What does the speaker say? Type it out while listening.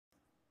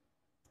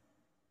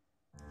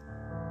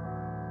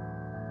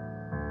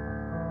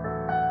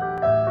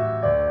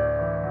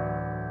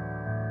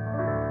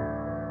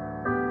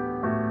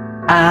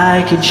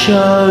I can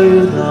show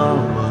you the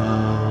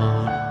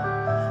world.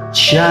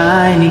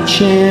 Shiny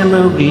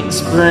chimney,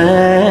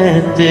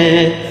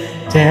 splendid.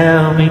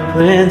 Tell me,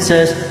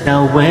 princess,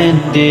 now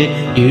when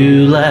did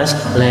you last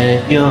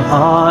let your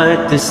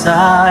heart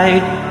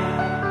decide?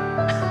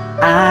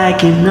 I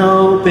can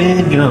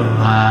open your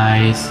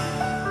eyes,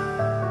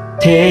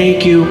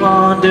 take you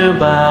wonder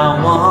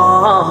by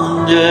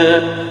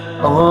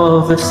wonder,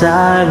 over,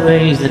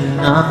 sideways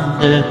and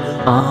under,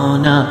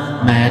 on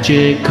a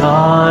magic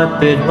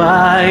carpet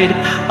ride.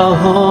 A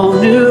whole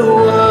new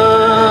world,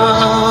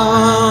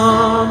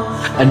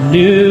 a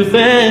new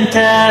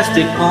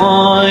fantastic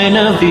point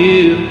of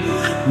view.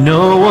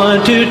 No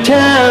one to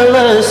tell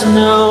us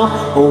no,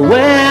 or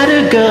where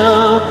to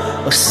go,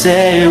 or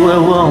say we're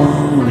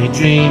only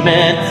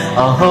dreaming.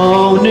 A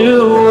whole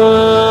new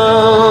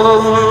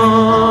world,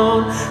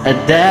 a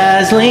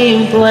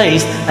dazzling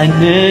place I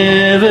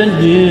never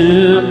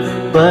knew.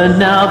 But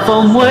now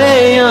from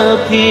way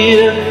up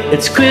here,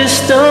 it's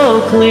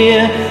crystal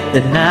clear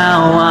that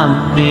now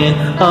I'm in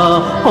a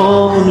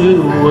whole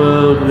new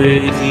world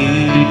with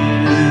you.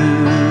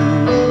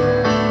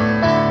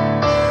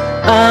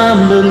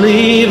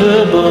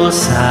 Unbelievable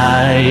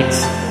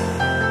sights,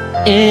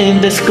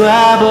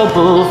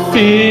 indescribable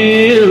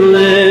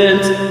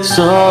feelings,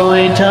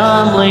 soaring,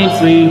 tumbling,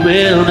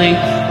 freewheeling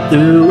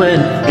through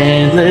an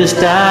endless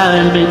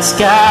diamond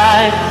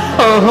sky.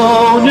 A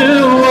whole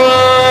new world,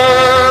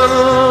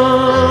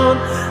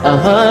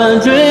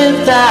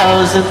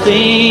 100,000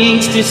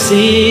 things to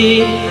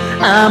see.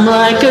 I'm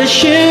like a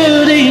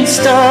shooting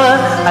star,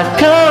 I've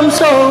come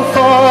so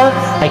far,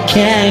 I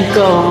can't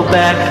go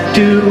back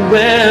to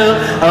well.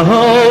 A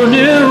whole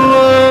new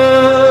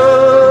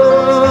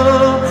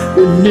world,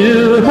 with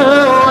new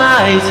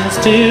horizons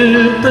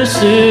to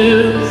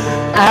pursue.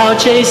 I'll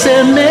chase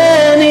them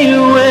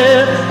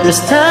anywhere, there's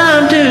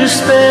time to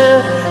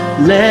spare.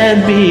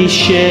 Let me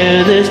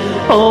share this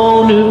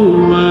whole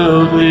new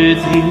world with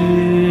you.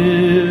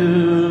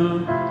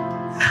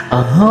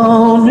 A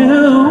whole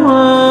new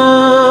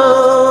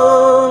world,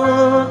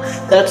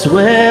 that's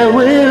where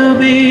we'll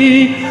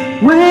be,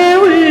 where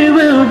we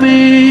will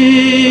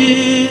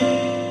be.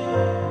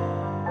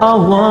 A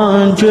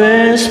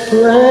wondrous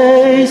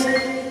place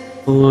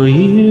for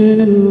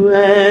you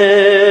and